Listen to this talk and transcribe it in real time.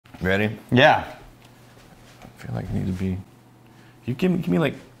Ready? Yeah. I feel like I need to be. You give me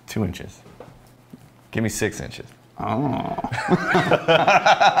like 2 inches. Give me 6 inches. Oh.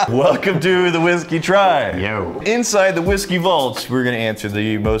 Welcome to the Whiskey Tribe. Yo. Inside the Whiskey Vaults, we're gonna answer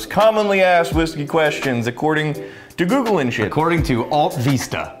the most commonly asked whiskey questions according to Google and shit. According to Alt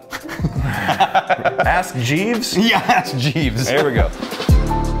Vista. Ask Jeeves? Yeah, Ask Jeeves. There we go.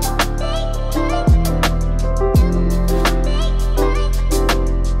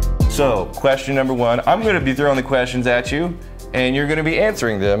 So, question number 1. I'm gonna be throwing the questions at you, and you're gonna be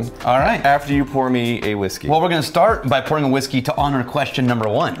answering them. All right. After you pour me a whiskey. Well, we're gonna start by pouring a whiskey to honor question number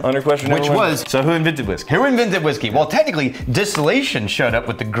 1. Honor question number 1. Which was, so who invented whiskey? who invented whiskey? Well, technically, distillation showed up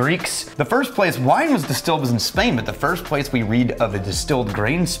with the Greeks. The first place wine was distilled was in Spain, but the first place we read of a distilled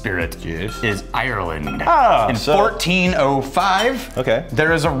grain spirit is Ireland. Ah, in 1405, okay.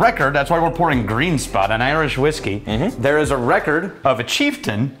 There is a record, that's why we're pouring Green Spot, an Irish whiskey. There is a record of a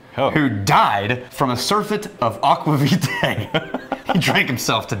chieftain who died from a surfeit of aquavitae. He drank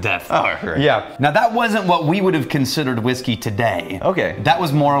himself to death. Oh, right. Yeah. Now that wasn't what we would have considered whiskey today. Okay. That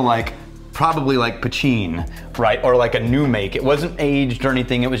was more like, probably like Pachin, right? Or like a new make. It wasn't aged or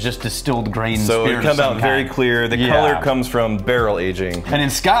anything, it was just distilled grain So spirit it comes out very kind. clear. The color comes from barrel aging. And in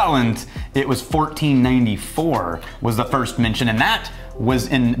Scotland, it was 1494 was the first mention, and that was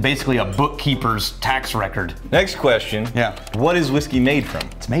in basically a bookkeeper's tax record. Next question. Yeah. What is whiskey made from?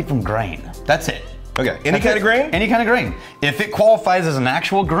 It's made from grain. That's it. Okay. Any kind of grain? Any kind of grain. If it qualifies as an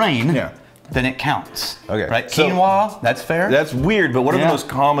actual grain, Yeah. then it counts. Okay. Right? So- Quinoa, that's fair. That's weird, but what are the Yeah. most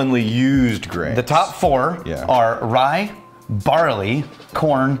commonly used grains? The top 4 are rye, barley,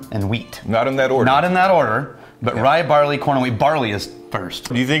 corn, and wheat. Not in that order. Not in that order, but rye, barley, corn, and wheat. Barley is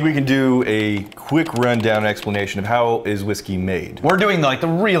first. Do you think we can do a quick rundown explanation of how is whiskey made? We're doing like the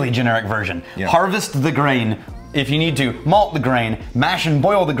really generic version. Yeah. Harvest the grain. If you need to, malt the grain, mash and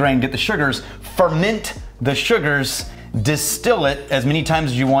boil the grain, get the sugars, ferment the sugars, distill it as many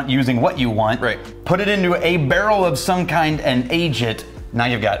times as you want using what you want. Right. Put it into a barrel of some kind and age it. Now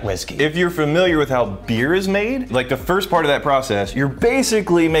you've got whiskey. If you're familiar with how beer is made, like the first part of that process, you're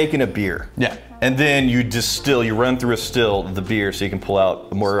basically making a beer. Yeah. And then you distill, you run through a still the beer so you can pull out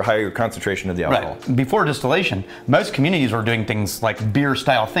a more higher concentration of the alcohol. Right. Before distillation, most communities were doing things like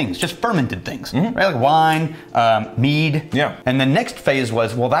beer-style things, just fermented things, right? Like wine, mead. Yeah. And the next phase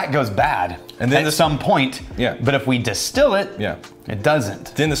was, well, that goes bad And then at some point. Yeah. But if we distill it, Yeah. it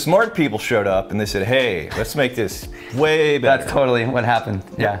doesn't. Then the smart people showed up and they said, hey, let's make this way better. That's totally what happened.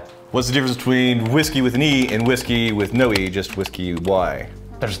 Yeah. What's the difference between whiskey with an E and whiskey with no E, just whiskey Y?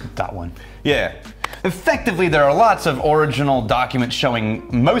 There's that one. Yeah. Effectively, there are lots of original documents showing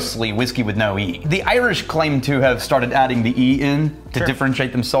mostly whiskey with no E. The Irish claim to have started adding the E in to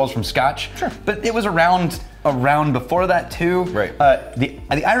differentiate themselves from Scotch. Sure. But it was around before that too. Right. The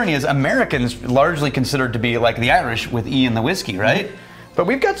irony is Americans largely considered to be like the Irish with E in the whiskey, right? But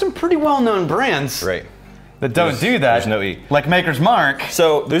we've got some pretty well-known brands Right. that don't do that. There's no E. Like Maker's Mark.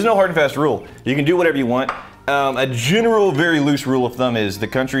 So there's no hard and fast rule. You can do whatever you want. A general, very loose rule of thumb is the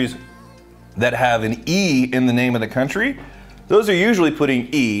countries that have an E in the name of the country, those are usually putting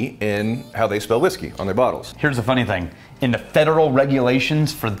E in how they spell whiskey on their bottles. Here's the funny thing. In the federal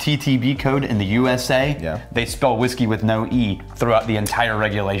regulations for the TTB code in the USA, they spell whiskey with no E throughout the entire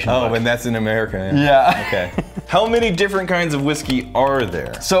regulation book. And that's in America. Yeah. Okay. How many different kinds of whiskey are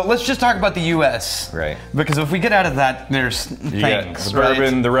there? So let's just talk about the US. Right. Because if we get out of that, there's You things, got the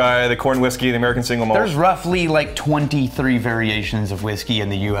bourbon, the rye, the corn whiskey, the American single malt. There's roughly like 23 variations of whiskey in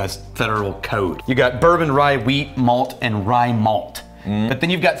the US federal code. You got bourbon, rye, wheat, malt, and rye malt. But then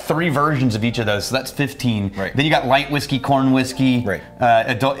you've got 3 versions of each of those, so that's 15. Right. Then you got light whiskey, corn whiskey, Right.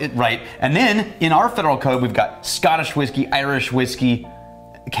 right. And then in our federal code, we've got Scottish whiskey, Irish whiskey,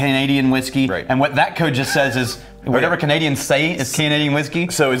 Canadian whiskey, Right. and what that code just says is whatever Canadians say is Canadian whiskey.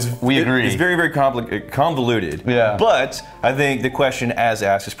 So we agree. It's very, very convoluted. Yeah. But I think the question as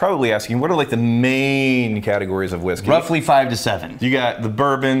asked is probably asking, what are like the main categories of whiskey? Roughly 5 to 7. You got the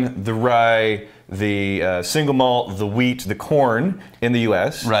bourbon, the rye, the single malt, the wheat, the corn in the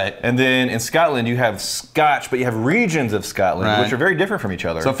US. Right. And then in Scotland you have Scotch, but you have regions of Scotland, Right. which are very different from each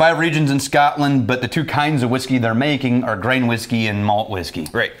other. So 5 regions in Scotland, but the 2 kinds of whiskey they're making are grain whiskey and malt whiskey.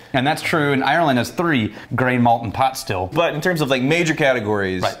 Right. And that's true, and Ireland has 3, grain, malt, and pot still. But in terms of like major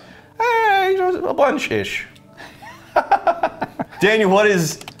categories, a bunch-ish. Daniel, what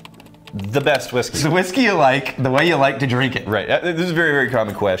is the best whiskey? It's the whiskey you like, the way you like to drink it. Right. This is a very, very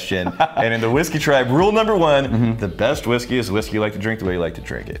common question. And in the Whiskey Tribe, rule number 1, the best whiskey is whiskey you like to drink the way you like to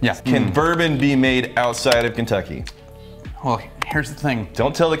drink it. Yeah. Can bourbon be made outside of Kentucky? Well, here's the thing.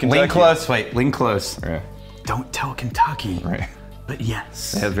 Don't tell the Kentucky. Lean close, wait, lean close. Yeah. Don't tell Kentucky. Right. But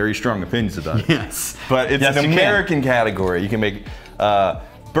yes. They have very strong opinions about it. Yes. But it's Yes, an you can. American category. You can make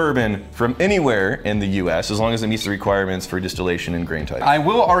bourbon from anywhere in the U.S. as long as it meets the requirements for distillation and grain type. I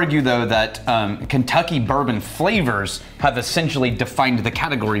will argue, though, that Kentucky bourbon flavors have essentially defined the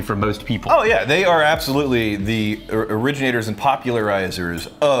category for most people. Oh yeah, they are absolutely the originators and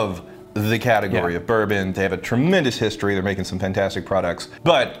popularizers of the category of bourbon. They have a tremendous history. They're making some fantastic products.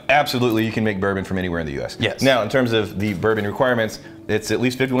 But absolutely, you can make bourbon from anywhere in the U.S. Yes. Now, in terms of the bourbon requirements, it's at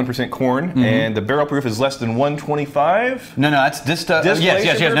least 51% corn, and the barrel proof is less than 125. No, that's Distillation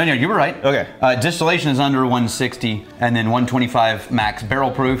yes. No, you were right. Okay. Distillation is under 160, and then 125 max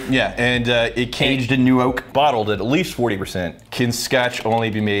barrel proof. Yeah, and it can Aged in new oak. bottled at least 40%. Can Scotch only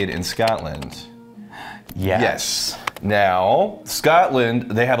be made in Scotland? Yes. Now, Scotland,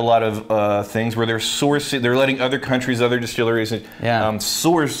 they have a lot of things where they're sourcing, they're letting other countries, other distilleries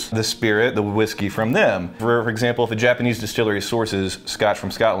source the spirit, the whiskey from them. For example, if a Japanese distillery sources Scotch from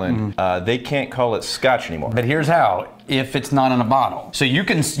Scotland, they can't call it Scotch anymore. But here's how: if it's not in a bottle. So you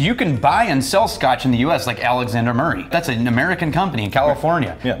can buy and sell Scotch in the U.S. like Alexander Murray. That's an American company in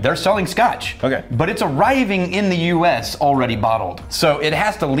California. Yeah. They're selling Scotch. Okay. But it's arriving in the U.S. already bottled. So it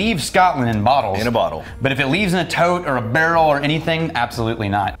has to leave Scotland in bottles. In a bottle. But if it leaves in a tote or a barrel or anything, absolutely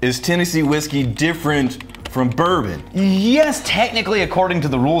not. Is Tennessee whiskey different from bourbon? Yes, technically, according to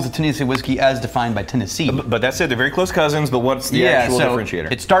the rules of Tennessee whiskey as defined by Tennessee. But that said, they're very close cousins, but what's the actual differentiator?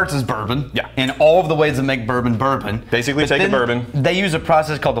 It starts as bourbon. Yeah. In all of the ways that make bourbon bourbon. Basically, But take a then bourbon. They use a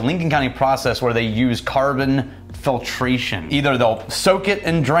process called the Lincoln County process where they use carbon filtration. Either they'll soak it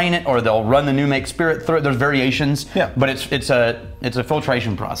and drain it, or they'll run the new make spirit through it. There's variations. Yeah. But it's a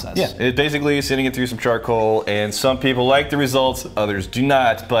filtration process. Yeah, it basically is sitting it through some charcoal, and some people like the results, others do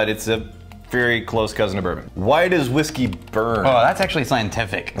not, but it's a very close cousin of bourbon. Why does whiskey burn? Oh, that's actually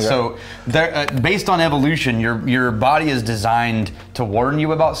scientific. Okay. So, based on evolution, your body is designed to warn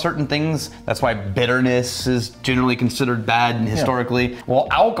you about certain things. That's why bitterness is generally considered bad historically. Well,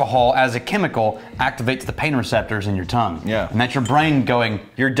 alcohol as a chemical activates the pain receptors in your tongue. Yeah. And that's your brain going,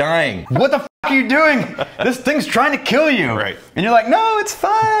 You're dying. what the f are you doing? This thing's trying to kill you. Right. And you're like, no, it's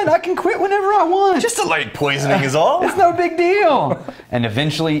fine. I can quit whenever I want. Just a light poisoning is all. It's no big deal. And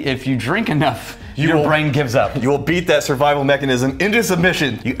eventually, if you drink enough, your brain gives up. You will beat that survival mechanism into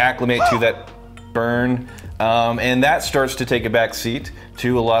submission. You acclimate to that burn, and that starts to take a back seat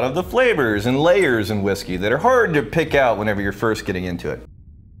to a lot of the flavors and layers in whiskey that are hard to pick out whenever you're first getting into it.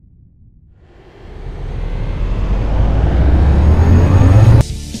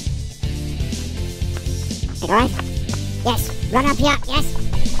 Right? Yes, run up here, yes.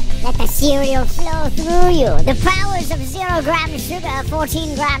 Let the cereal flow through you. The powers of 0 grams sugar,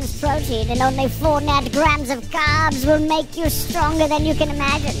 14 grams protein, and only 4 net grams of carbs will make you stronger than you can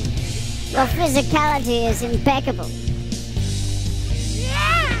imagine. Your physicality is impeccable.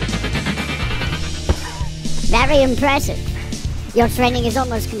 Very impressive. Your training is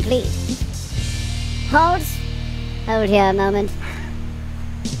almost complete. Hold. Hold here a moment.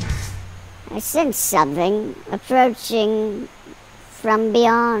 I sense something approaching from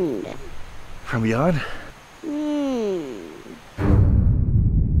beyond. From beyond?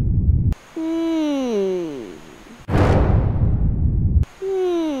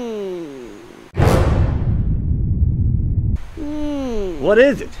 What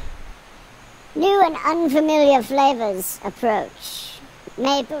is it? New and unfamiliar flavors approach.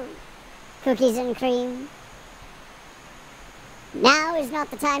 Maple, cookies and cream. Now is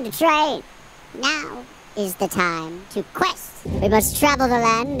not the time to train. Now is the time to quest. We must travel the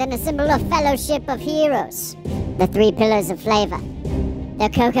land and assemble a fellowship of heroes. The 3 pillars of flavor. The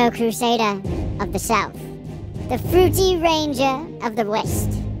Cocoa Crusader of the South. The Fruity Ranger of the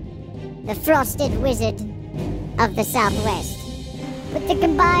West. The Frosted Wizard of the Southwest. With the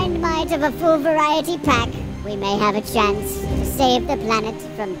combined might of a full variety pack, we may have a chance to save the planet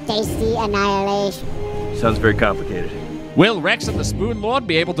from tasty annihilation. Sounds very complicated. Will Rex and the Spoon Lord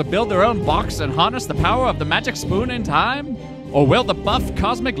be able to build their own box and harness the power of the magic spoon in time? Or will the buff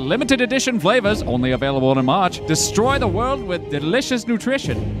cosmic limited edition flavors, only available in March, destroy the world with delicious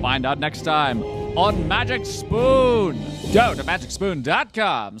nutrition? Find out next time on Magic Spoon. Go to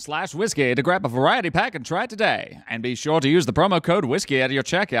magicspoon.com/whiskey to grab a variety pack and try it today. And be sure to use the promo code whiskey at your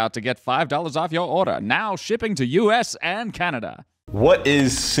checkout to get $5 off your order. Now shipping to US and Canada. What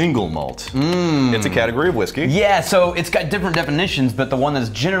is single malt? It's a category of whiskey. Yeah, so it's got different definitions, but the one that's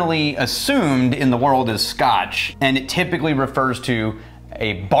generally assumed in the world is Scotch, and it typically refers to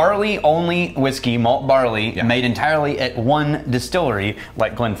a barley-only whiskey, malt barley, made entirely at one distillery,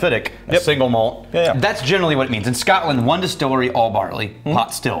 like Glenfiddich, a single malt. Yeah. That's generally what it means. In Scotland, one distillery, all barley,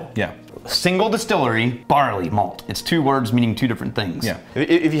 pot still. Yeah. single distillery, barley malt. It's 2 words meaning 2 different things. Yeah.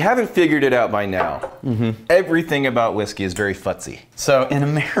 If you haven't figured it out by now, everything about whiskey is very futzy. So in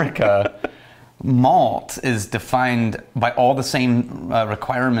America, malt is defined by all the same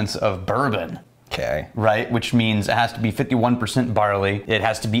requirements of bourbon. Okay. Right, which means it has to be 51% barley. It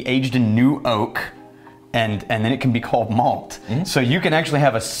has to be aged in new oak, and then it can be called malt. So you can actually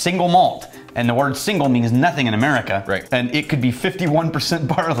have a single malt, and the word single means nothing in America. Right. And it could be 51%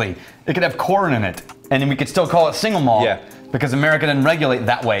 barley. It could have corn in it, and then we could still call it single malt. Yeah. Because America didn't regulate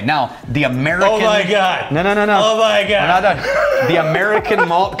that way. Now, the American... Oh my God. No. Oh my God. We're not done. The American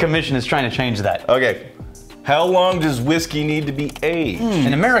Malt Commission is trying to change that. Okay. How long does whiskey need to be aged?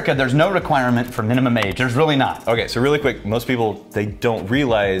 In America, there's no requirement for minimum age. There's really not. Okay, so really quick, most people, they don't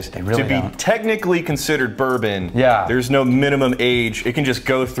realize They really to be don't. technically considered bourbon, Yeah. there's no minimum age. It can just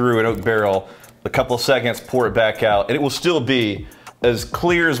go through an oak barrel, a couple seconds, pour it back out, and it will still be as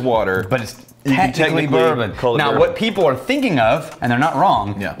clear as water. But it's You can technically bourbon. call it Now, bourbon. what people are thinking of, and they're not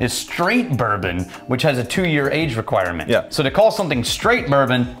wrong, Yeah. is straight bourbon, which has a 2-year age requirement. Yeah. So to call something straight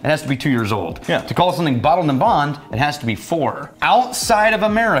bourbon, it has to be 2 years old. Yeah. To call something bottled and bond, it has to be 4. Outside of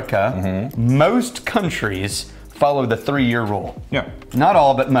America, most countries follow the 3-year rule. Yeah. Not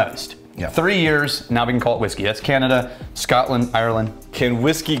all, but most. Yeah. 3 years, now we can call it whiskey. That's Canada, Scotland, Ireland. Can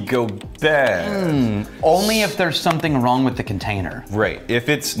whiskey go bad? Only if there's something wrong with the container. Right. If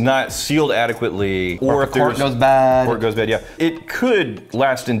it's not sealed adequately, Or if if the cork there's- goes bad. Or it goes bad, yeah. It could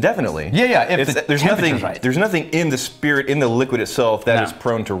last indefinitely. Yeah, if the there's temperature's nothing, right. There's nothing in the spirit, in the liquid itself that No. is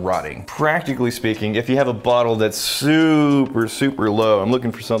prone to rotting. Practically speaking, if you have a bottle that's super, super low, I'm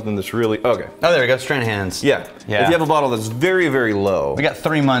looking for something that's really, okay. Oh, there we go, Stranahan's. Yeah. Yeah. If you have a bottle that's very, very low, We got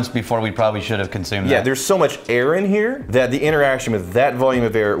 3 months before we probably should have consumed yeah, that. there's so much air in here that the interaction with that volume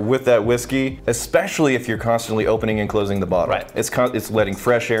of air with that whiskey, especially if you're constantly opening and closing the bottle, Right. it's letting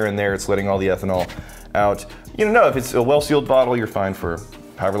fresh air in there, it's letting all the ethanol out. You know, if it's a well-sealed bottle, you're fine for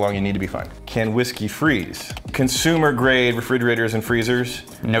however long you need to be fine. Can whiskey freeze? Consumer grade refrigerators and freezers.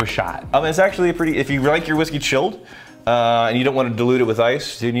 No shot. It's actually a pretty, if you like your whiskey chilled, and you don't want to dilute it with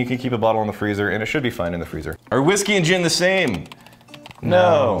ice, then you can keep a bottle in the freezer and it should be fine in the freezer. Are whiskey and gin the same?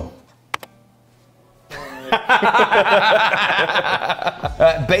 No.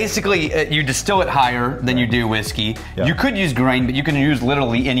 Basically, you distill it higher than you do whiskey. Yeah. You could use grain, but you can use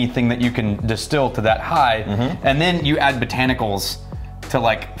literally anything that you can distill to that high. And then you add botanicals to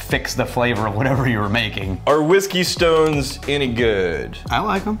like fix the flavor of whatever you were making. Are whiskey stones any good? I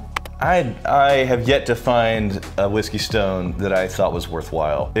like them. I have yet to find a whiskey stone that I thought was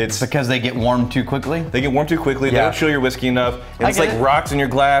worthwhile. It's Because they get warm too quickly? they get warm too quickly. They Yeah. don't chill your whiskey enough, and I it's get like it. rocks in your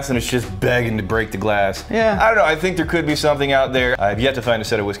glass, and it's just begging to break the glass. Yeah. I don't know. I think there could be something out there. I've yet to find a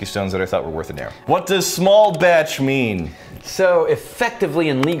set of whiskey stones that I thought were worth a damn. What does small batch mean? So effectively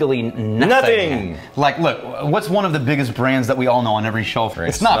and legally nothing. Nothing. Like, look, what's one of the biggest brands that we all know on every shelf?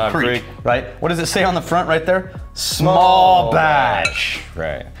 It's not Knob Creek, Creek. right? What does it say on the front right there? Small batch.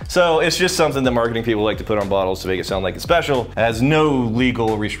 Right. So it's just something that marketing people like to put on bottles to make it sound like it's special. It has no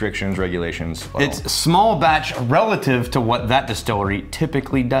legal restrictions, regulations. Well, It's small batch relative to what that distillery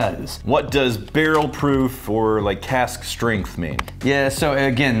typically does. what does barrel proof or like cask strength mean? Yeah, so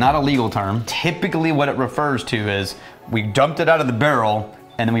again, not a legal term. Typically what it refers to is we dumped it out of the barrel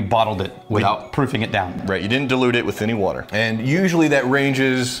and then we bottled it without proofing it down. Right, you didn't dilute it with any water. And usually that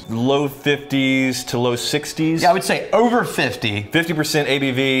ranges low 50s to low 60s. Yeah, I would say over 50. 50%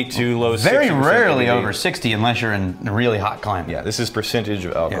 ABV to low 60s. Very rarely over 60 unless you're in a really hot climate. Yeah, this is percentage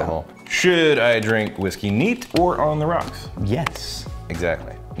of alcohol. Should I drink whiskey neat or on the rocks? Yes.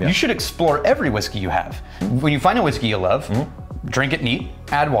 Exactly. Yeah. You should explore every whiskey you have. When you find a whiskey you love, drink it neat,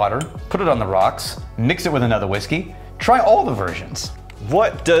 add water, put it on the rocks, mix it with another whiskey, try all the versions.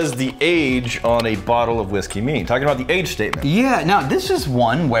 What does the age on a bottle of whiskey mean? Talking about the age statement. Yeah, now this is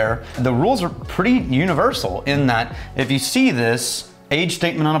one where the rules are pretty universal in that if you see this age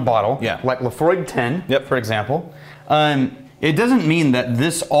statement on a bottle, Yeah. like Lafroig 10, Yep. for example, it doesn't mean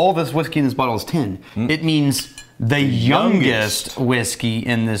that all this whiskey in this bottle is 10. It means the youngest whiskey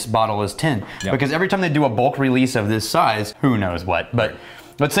in this bottle is 10. Yep. Because every time they do a bulk release of this size, who knows what, but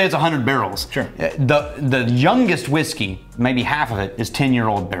let's say it's 100 barrels. Sure. The youngest whiskey, maybe half of it, is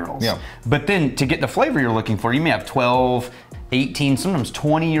 10-year-old barrels. Yeah. But then to get the flavor you're looking for, you may have 12, 18, sometimes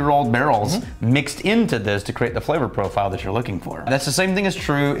 20-year-old barrels mixed into this to create the flavor profile that you're looking for. That's the same thing is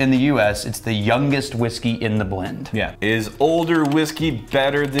true in the US. It's the youngest whiskey in the blend. Yeah. Is older whiskey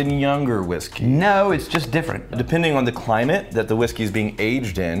better than younger whiskey? No, it's just different. Depending on the climate that the whiskey is being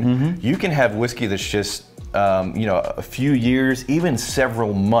aged in, you can have whiskey that's just you know, a few years, even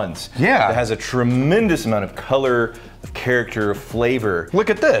several months. Yeah. That has a tremendous amount of color, of character, of flavor. Look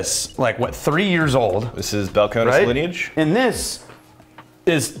at this. Like, what, 3 years old? This is Balcones Right? lineage. And this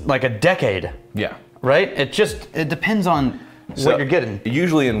is like a decade. Yeah. Right? It depends on what you're getting.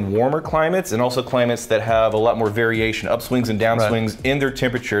 Usually in warmer climates, and also climates that have a lot more variation, upswings and downswings in their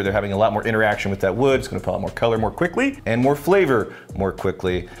temperature. They're having a lot more interaction with that wood. It's going to put out more color more quickly and more flavor more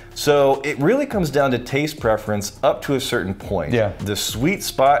quickly. So it really comes down to taste preference up to a certain point. Yeah. The sweet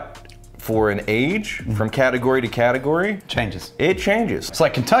spot for an age from category to category Changes. It changes. It's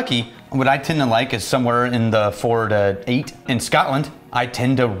like Kentucky, what I tend to like is somewhere in the 4 to 8. In Scotland, I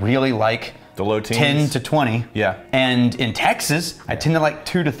tend to really like The low teens. 10 to 20. Yeah. And in Texas, I tend to like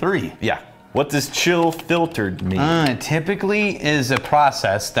 2 to 3. Yeah. What does chill filtered mean? It typically is a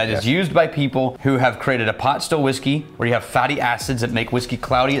process that is used by people who have created a pot still whiskey where you have fatty acids that make whiskey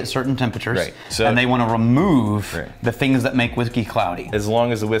cloudy at certain temperatures. Right. So- and they want to remove Right. the things that make whiskey cloudy. As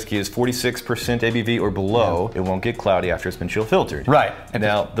long as the whiskey is 46% ABV or below, it won't get cloudy after it's been chill filtered. Right.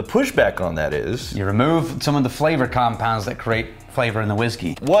 Now, the pushback on that is, You remove some of the flavor compounds that create flavor in the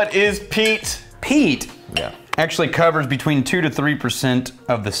whiskey. what is peat? Peat Yeah. actually covers between 2 to 3%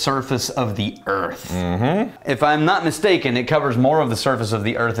 of the surface of the earth. If I'm not mistaken, it covers more of the surface of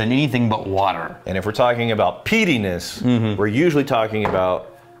the earth than anything but water. And if we're talking about peatiness, we're usually talking about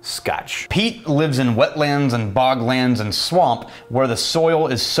scotch. Peat lives in wetlands and boglands and swamp where the soil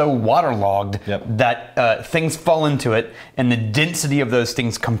is so waterlogged that things fall into it and the density of those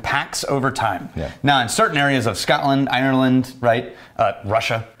things compacts over time. Yeah. Now in certain areas of Scotland, Ireland, right,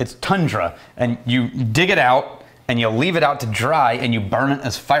 Russia, it's tundra and you dig it out and you leave it out to dry and you burn it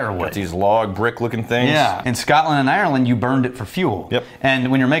as firewood. These log brick looking things. Yeah, in Scotland and Ireland, you burned it for fuel. Yep.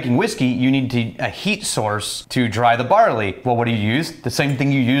 And when you're making whiskey, you need a heat source to dry the barley. Well, what do you use? The same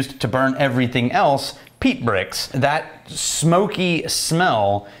thing you used to burn everything else, peat bricks. That smoky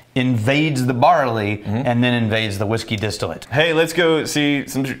smell invades the barley and then invades the whiskey distillate. Hey, let's go see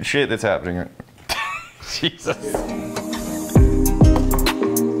some shit that's happening. Jesus.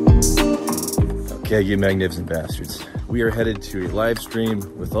 Okay, you magnificent bastards. We are headed to a live stream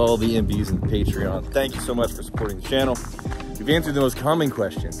with all the MBs and Patreon. Thank you so much for supporting the channel. We've answered the most common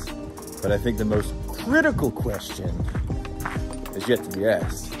questions, but I think the most critical question is yet to be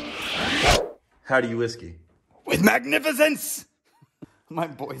asked. How do you whiskey? With magnificence! My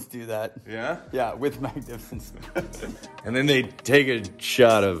boys do that. Yeah? Yeah, with magnificence. And then they take a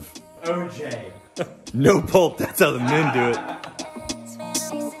shot of OJ. no pulp. That's how the men do it.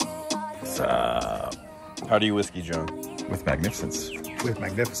 How do you whiskey, John? With magnificence. With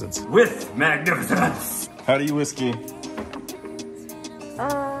magnificence. With magnificence! How do you whiskey?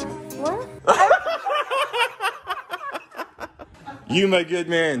 What? You, my good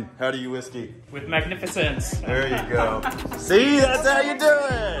man, how do you whiskey? With magnificence. There you go. See, that's how you do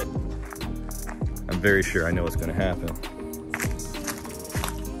it. I'm very sure I know what's gonna happen.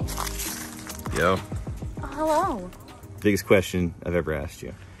 Yo. Hello. Biggest question I've ever asked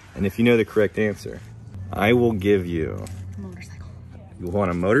you. And if you know the correct answer, I will give you... Motorcycle. You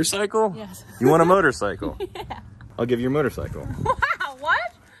want a motorcycle? Yes. You want a motorcycle? Yeah. I'll give you a motorcycle. Wow, what?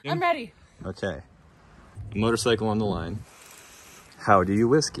 I'm ready. Okay. Motorcycle on the line. How do you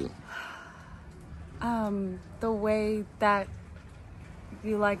whiskey? The way that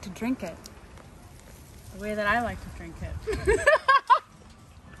you like to drink it. The way that I like to drink it.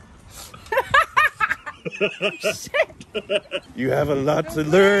 Shit. You have a lot to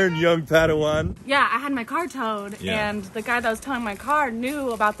learn, young Padawan. Yeah, I had my car towed, Yeah. and the guy that was towing my car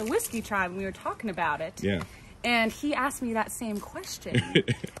knew about the whiskey tribe, and we were talking about it. Yeah. And he asked me that same question.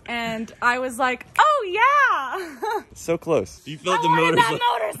 And I was like, oh yeah! So close. You felt I wanted that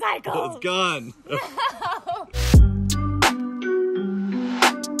motorcycle! Oh, it's gone.